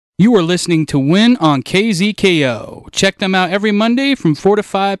You are listening to WIN on KZKO. Check them out every Monday from 4 to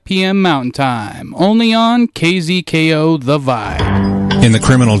 5 p.m. Mountain Time. Only on KZKO The Vibe. In the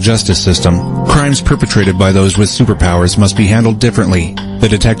criminal justice system, crimes perpetrated by those with superpowers must be handled differently. The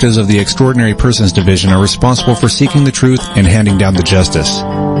detectives of the Extraordinary Persons Division are responsible for seeking the truth and handing down the justice.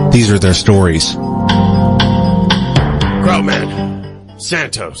 These are their stories. Crowdman,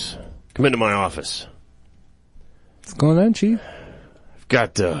 Santos, come into my office. What's going on, Chief?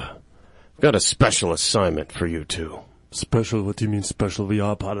 I've got a special assignment for you two. Special? What do you mean special? We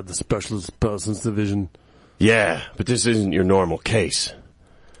are part of the Special Persons Division. Yeah, but this isn't your normal case.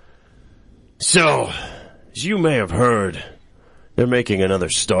 So, as you may have heard, they're making another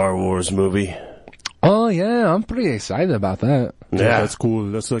Star Wars movie. Oh, yeah, I'm pretty excited about that. Yeah, that's cool.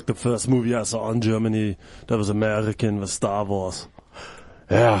 That's like the first movie I saw in Germany that was American, was Star Wars.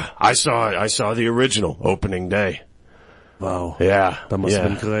 Yeah, I saw the original opening day. Wow. Yeah. That must have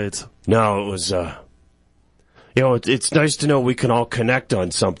been great. No, it was, it's nice to know we can all connect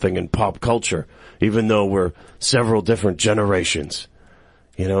on something in pop culture, even though we're several different generations.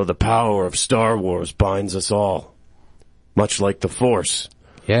 You know, the power of Star Wars binds us all. Much like the Force.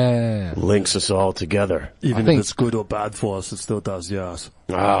 Yeah. Links us all together. Even if it's good or bad for us, it still does, yes.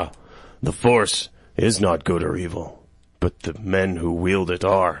 The Force is not good or evil, but the men who wield it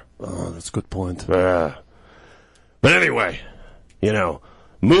are. Oh, that's a good point. But anyway,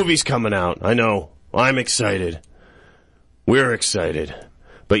 movie's coming out. I know. I'm excited. We're excited.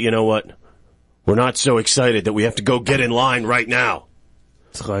 But you know what? We're not so excited that we have to go get in line right now.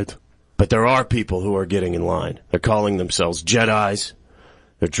 That's right. But there are people who are getting in line. They're calling themselves Jedis.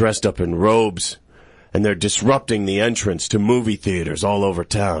 They're dressed up in robes. And they're disrupting the entrance to movie theaters all over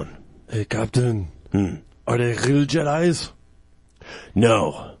town. Hey, Captain. Are they real Jedis?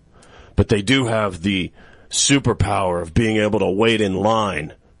 No. But they do have the superpower of being able to wait in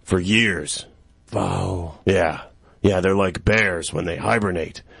line for years. Wow. Yeah, they're like bears when they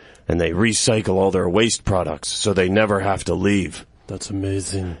hibernate, and they recycle all their waste products so they never have to leave. That's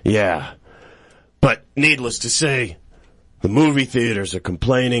amazing. Yeah. But needless to say, the movie theaters are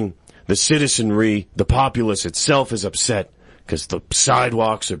complaining, the citizenry, the populace itself is upset because the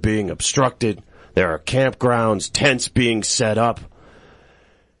sidewalks are being obstructed, there are campgrounds, tents being set up.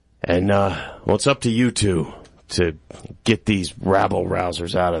 And, it's up to you two to get these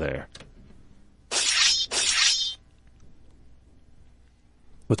rabble-rousers out of there.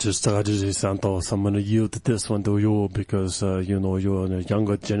 What's your strategy, Santos? I'm going to yield this one to you because, you're in a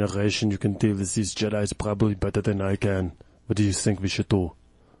younger generation. You can deal with these Jedis probably better than I can. What do you think we should do?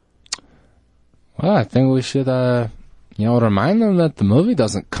 Well, I think we should, remind them that the movie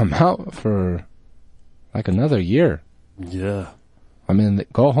doesn't come out for, like, another year. Yeah. I mean,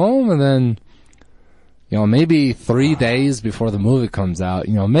 go home and then, maybe 3 days before the movie comes out,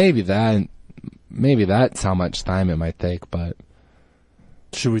 maybe that's how much time it might take, but.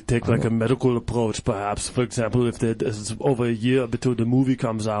 Should we take like a medical approach, perhaps? For example, if it's over a year between the movie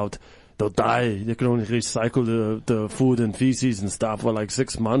comes out, they'll die. They can only recycle the food and feces and stuff for like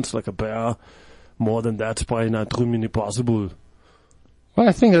 6 months, like a bear. More than that's probably not really possible. Well,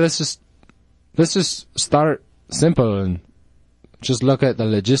 I think let's just start simple and just look at the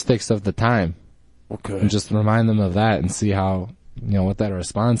logistics of the time. Okay. And just remind them of that and see how, what that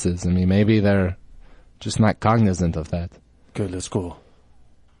response is. I mean, maybe they're just not cognizant of that. Okay, let's go.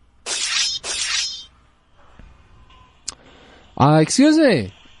 Excuse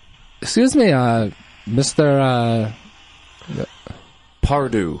me, Mr.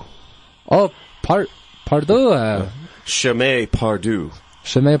 Pardue. Oh, Pardue. Chemin Pardue.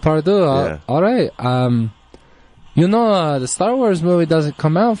 Chemin Pardue. Yeah. All right. The Star Wars movie doesn't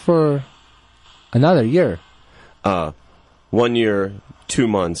come out for another year. 1 year, 2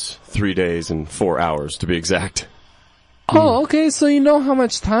 months, 3 days, and 4 hours to be exact. Oh, okay. So you know how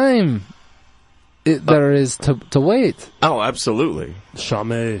much time there is to wait. Oh, absolutely.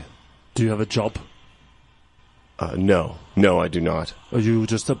 Charme, do you have a job? No, I do not. Are you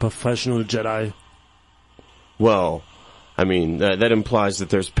just a professional Jedi? Well, I mean, that implies that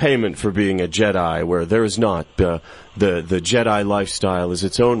there's payment for being a Jedi, where there is not. The Jedi lifestyle is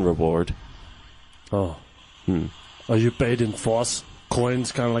its own reward. Oh. Are you paid in Force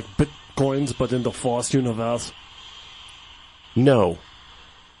coins, kind of like Bitcoins, but in the Force universe? No.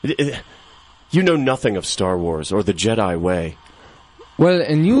 You know nothing of Star Wars or the Jedi way. Well,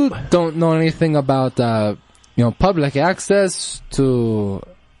 and you don't know anything about, public access to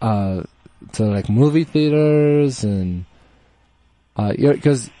like movie theaters and,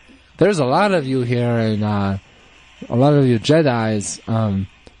 because there's a lot of you here and, a lot of you Jedis,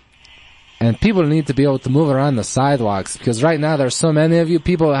 And people need to be able to move around the sidewalks, because right now there's so many of you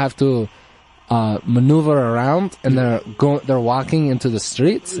people have to maneuver around, and they're walking into the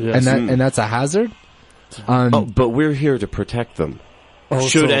streets, Yes. and that's a hazard. But we're here to protect them. Also,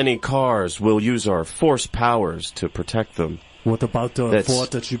 Should any cars, we'll use our force powers to protect them. what about the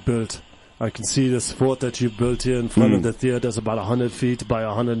fort that you built? I can see this fort that you built here in front of the theater. It's about 100 feet by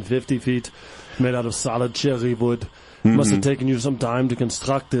 150 feet, made out of solid cherry wood. Must have taken you some time to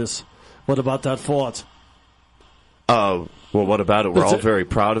construct this. What about that fort? Well, what about it? We're all very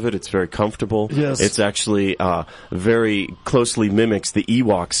proud of it. It's very comfortable. Yes. It's actually very closely mimics the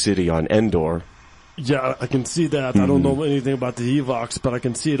Ewok city on Endor. Yeah, I can see that. I don't know anything about the Ewoks, but I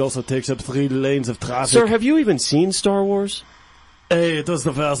can see it also takes up 3 lanes of traffic. Sir, have you even seen Star Wars? Hey, it was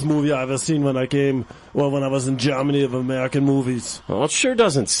the first movie I ever seen when I was in Germany of American movies. Well, it sure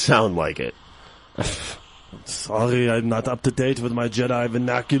doesn't sound like it. Sorry, I'm not up to date with my Jedi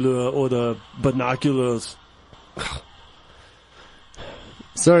vernacular or the binoculars.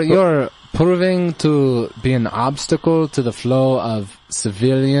 Sir, you're proving to be an obstacle to the flow of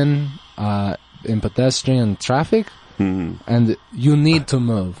civilian in pedestrian traffic, and you need to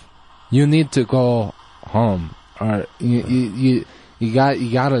move. You need to go home, or you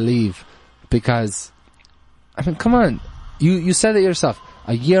gotta leave, because I mean, come on, you said it yourself.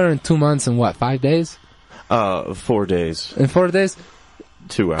 A year and 2 months and what? 5 days? 4 days. In 4 days?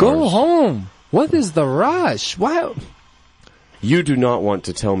 2 hours. Go home. What is the rush? Why? You do not want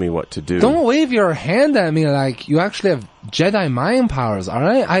to tell me what to do. Don't wave your hand at me like you actually have Jedi mind powers,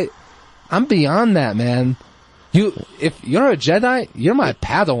 alright? I'm beyond that, man. If you're a Jedi, you're my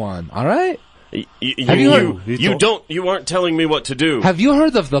Padawan, alright? You aren't telling me what to do. Have you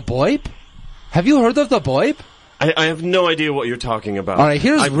heard of the BOIP? Have you heard of the BOIP? I have no idea what you're talking about. Alright,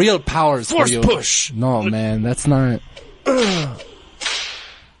 here's real powers for you. Force push! No, man, that's not... Alright,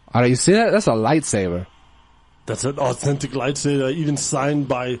 you see that? That's a lightsaber. That's an authentic lightsaber, even signed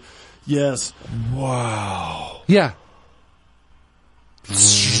by... Yes. Wow. Yeah.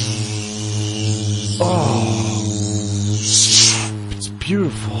 Oh. It's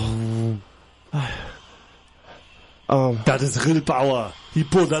beautiful. That is real power. He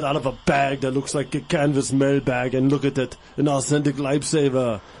pulled that out of a bag that looks like a canvas mail bag, and look at it, an authentic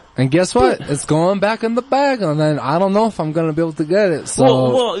lightsaber. And guess what? It's going back in the bag, and then I don't know if I'm going to be able to get it.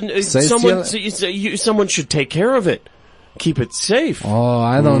 So someone should take care of it. Keep it safe. Oh,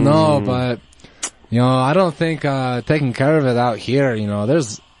 I don't know, but I don't think taking care of it out here.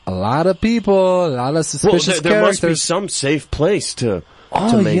 There's a lot of people, a lot of suspicious there characters. must be some safe place to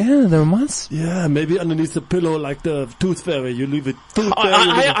make. Yeah, there must. Yeah, maybe underneath the pillow, like the Tooth Fairy. You leave it.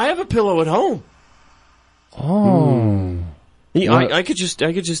 I have a pillow at home. Oh. I could just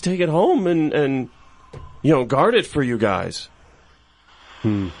take it home and guard it for you guys.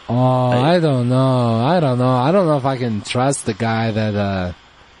 Oh, I don't know. I don't know if I can trust the guy that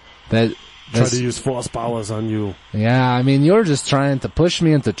try to use force powers on you. Yeah, I mean, you were just trying to push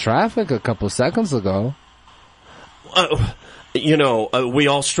me into traffic a couple seconds ago. We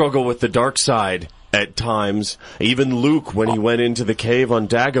all struggle with the dark side at times. Even Luke when he went into the cave on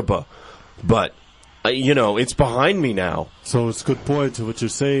Dagobah. But it's behind me now. So it's a good point. What you're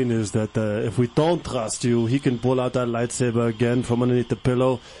saying is that if we don't trust you, he can pull out that lightsaber again from underneath the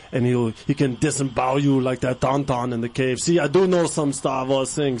pillow, and he can disembowel you like that Tauntaun in the cave. See, I do know some Star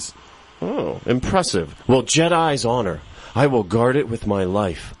Wars things. Oh, impressive. Well, Jedi's honor. I will guard it with my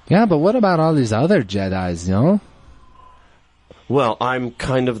life. Yeah, but what about all these other Jedis, Well, I'm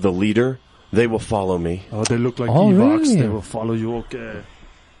kind of the leader. They will follow me. Oh, they look like Ewoks. Really? They will follow you, okay.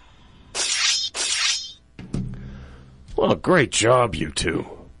 Well, great job, you two.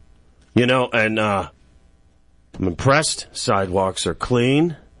 And I'm impressed. Sidewalks are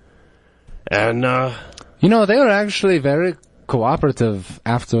clean. And, they were actually very cooperative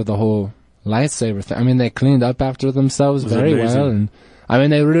after the whole lightsaber thing. I mean, they cleaned up after themselves very well. And, I mean,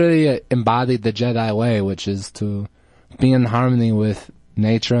 they really embodied the Jedi way, which is to be in harmony with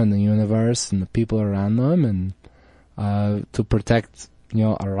nature and the universe and the people around them, and to protect,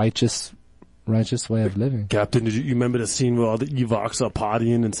 a righteous way of living. Captain, did you remember the scene where all the Ewoks are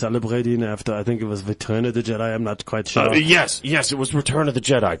partying and celebrating after, I think it was Return of the Jedi? I'm not quite sure. Yes, it was Return of the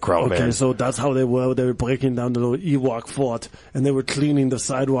Jedi, Crow, man. Okay, so that's how they were. They were breaking down the little Ewok fort, and they were cleaning the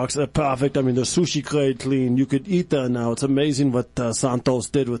sidewalks. They're perfect. I mean, the sushi crate clean. You could eat there now. It's amazing what Santos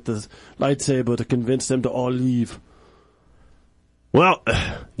did with the lightsaber to convince them to all leave. Well,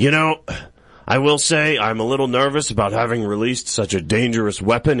 I will say I'm a little nervous about having released such a dangerous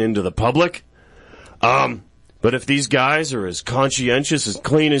weapon into the public. But if these guys are as conscientious, as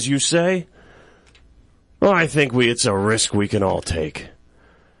clean as you say, well, I think it's a risk we can all take.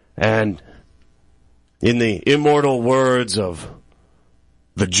 And In the immortal words of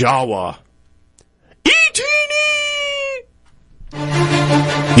the Jawa,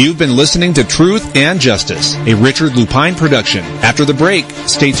 You've been listening to Truth and Justice, a Richard Lupine production. After the break,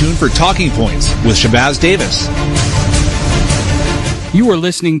 stay tuned for Talking Points with Shabazz Davis. You are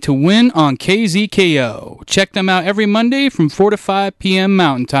listening to WIN on KZKO. Check them out every Monday from 4 to 5 p.m.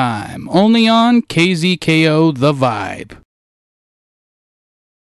 Mountain Time. Only on KZKO The Vibe.